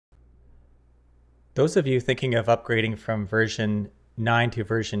Those of you thinking of upgrading from version 9 to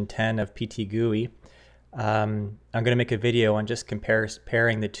version 10 of PtGui, I'm going to make a video on just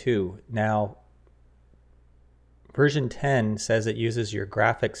comparing the two. Now, version 10 says it uses your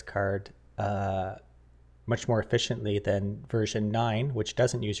graphics card much more efficiently than version 9, which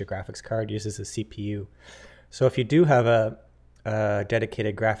doesn't use your graphics card, uses a CPU. So if you do have a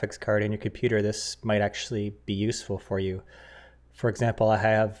dedicated graphics card in your computer, this might actually be useful for you. For example, I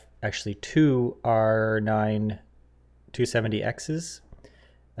have actually two R9 270Xs,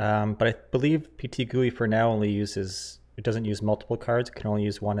 but I believe PtGui for now it doesn't use multiple cards, it can only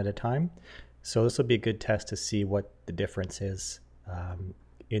use one at a time. So this will be a good test to see what the difference is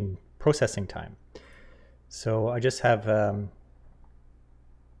in processing time. So I just have an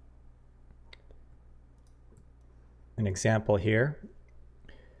example here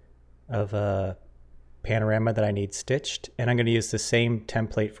of a panorama that I need stitched, and I'm going to use the same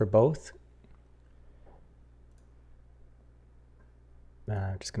template for both.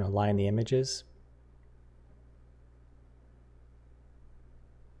 I'm just going to align the images.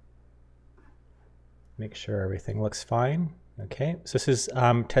 Make sure everything looks fine. Okay, so this is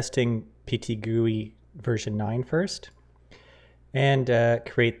testing PtGui version 9 first, and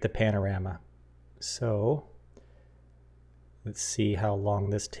create the panorama. So let's see how long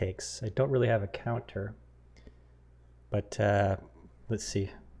this takes. I don't really have a counter, but let's see.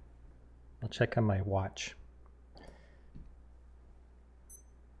 I'll check on my watch.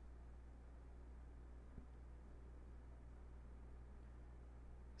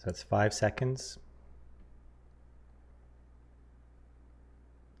 So it's 5 seconds.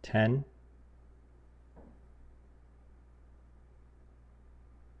 10.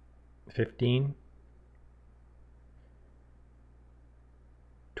 15.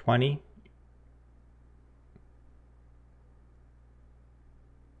 20.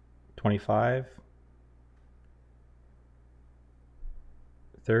 25.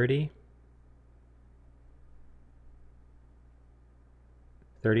 30.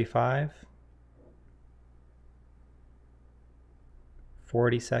 35.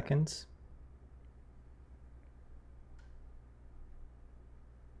 40 seconds.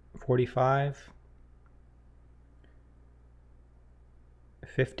 45.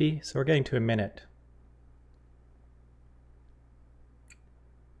 50. So we're getting to a minute.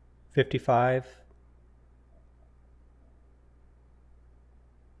 55.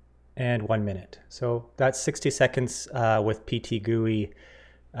 And 1 minute. So that's 60 seconds with PtGui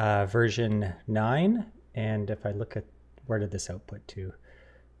version 9. And if I look at where did this output to?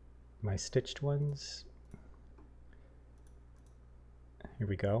 My stitched ones. Here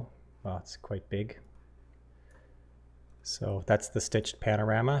we go. Well, it's quite big. So that's the stitched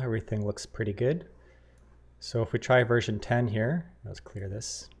panorama. Everything looks pretty good. So if we try version 10 here, let's clear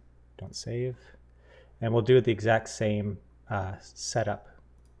this, don't save. And we'll do the exact same setup.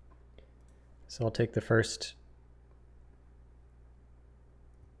 So I'll take the first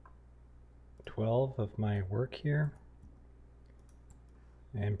 12 of my work here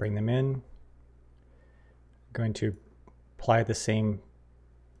and bring them in. I'm going to apply the same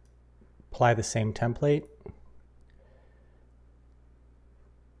template.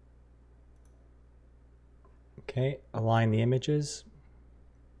 Okay, align the images.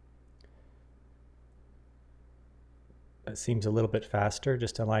 That seems a little bit faster,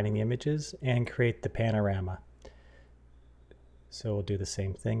 just aligning the images, and create the panorama. So we'll do the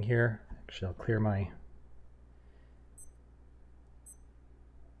same thing here. Actually, I'll clear my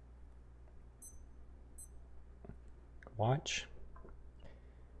watch.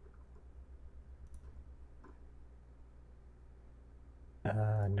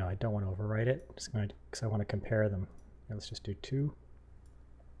 No, I don't want to overwrite it. Just going to, because I want to compare them. Let's just do 2.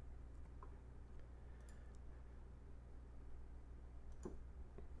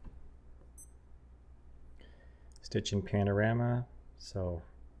 Stitching panorama. So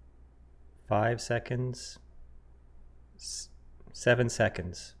 5 seconds, 7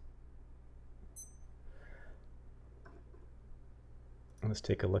 seconds. Let's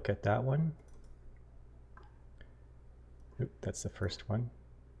take a look at that one. Oop, that's the first one.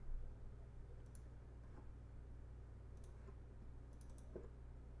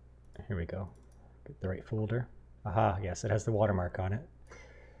 Here we go. Get the right folder. Aha, yes, it has the watermark on it.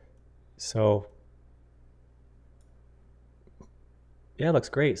 So yeah, it looks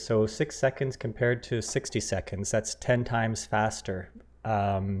great. So 6 seconds compared to 60 seconds. That's 10 times faster.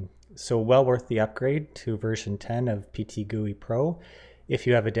 So well worth the upgrade to version 10 of PtGui Pro if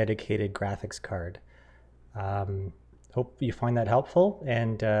you have a dedicated graphics card. Hope you find that helpful,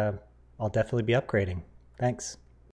 and I'll definitely be upgrading. Thanks.